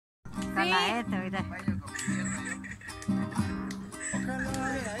Con la S, mira.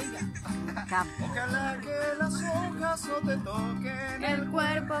 Ojalá que las hojas no te toquen el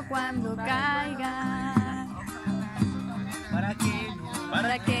cuerpo cuando caiga,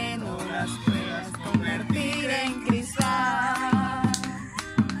 para que no las puedas convertir en cristal.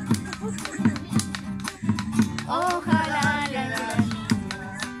 Ojalá la luna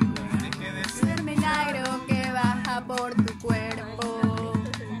sea el milagro que baja por tu cuerpo.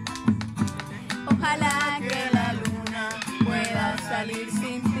 Ojalá que la luna pueda salir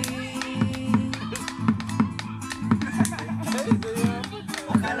sin ti.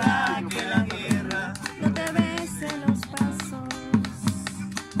 Ojalá que la tierra no te bese los pasos.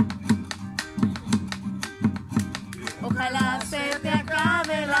 Ojalá se te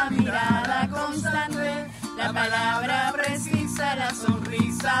acabe la mirada constante, la palabra precisa, la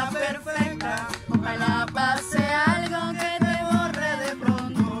sonrisa perfecta. Ojalá pase algo que te borre de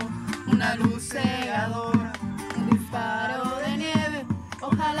pronto, una luz cegadora, un disparo de nieve.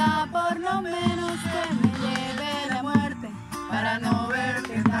 Ojalá por lo menos que me lleve la muerte, para no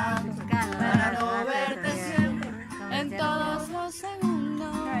verte tanto, para no verte siempre, en todos los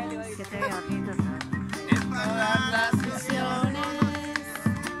segundos, en todas las visiones.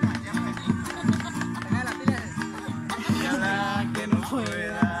 ojalá que no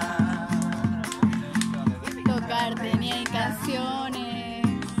pueda tocarte ni en canciones.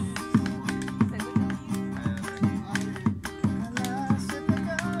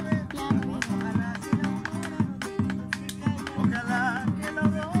 Ojalá que la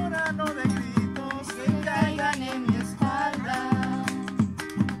aurora no de gritos Que caigan en mi espalda.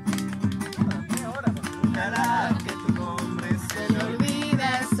 ojalá que tu nombre Se se me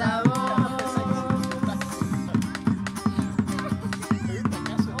olvida esa voz.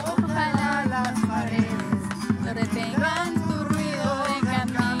 Ojalá las paredes no detengan tu ruido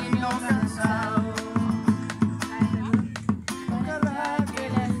de camino cansado. Ojalá que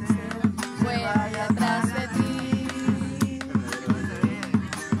la luz vaya atrás de ti.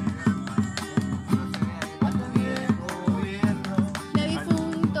 De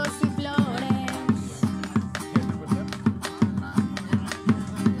difuntos y flores.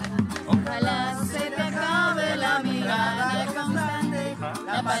 Ojalá se te acabe la mirada constante,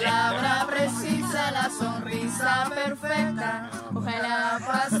 la palabra precisa, la sonrisa perfecta. Ojalá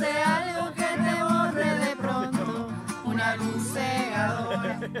pase algo que te borre de pronto, una luz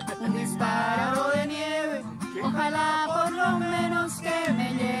cegadora, un disparo de nieve. Ojalá por lo menos que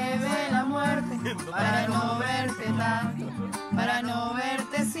me lleve la muerte, para no verte tanto, para no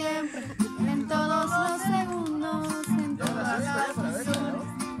verte siempre, en todos los segundos, en todas las visiones.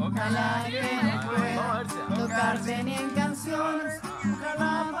 Ojalá que no pueda tocarte ni en canciones.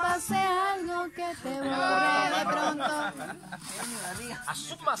 Ojalá pase algo que te borre de pronto.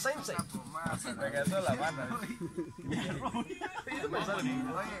 Asuma Sensei. Me quedó la mano.